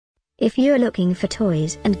If you're looking for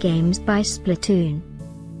toys and games by Splatoon,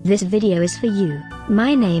 this video is for you.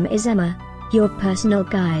 My name is Emma, your personal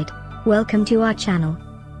guide. Welcome to our channel.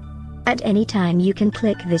 At any time you can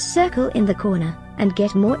click this circle in the corner, and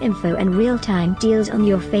get more info and real-time deals on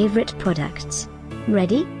your favorite products.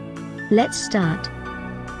 Ready? Let's start.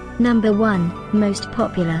 Number 1, Most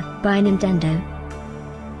Popular, by Nintendo.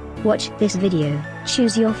 Watch this video,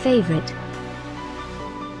 choose your favorite.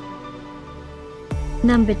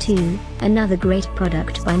 Number 2, another great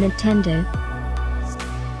product by Nintendo.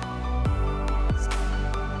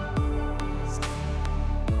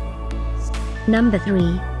 Number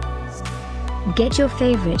 3. Get your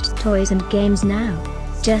favorite toys and games now.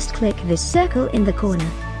 Just click this circle in the corner.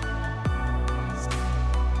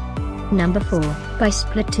 Number 4, by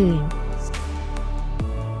Splatoon.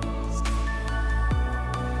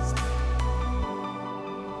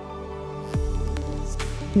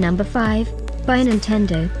 Number 5, by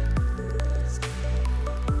Nintendo.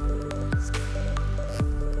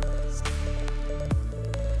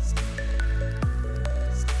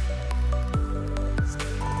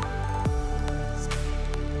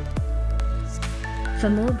 For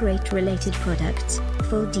more great related products,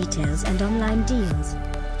 full details and online deals,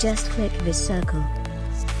 just click this circle.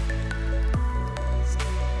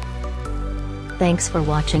 Thanks for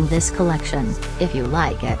watching this collection. If you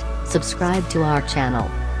like it, subscribe to our channel.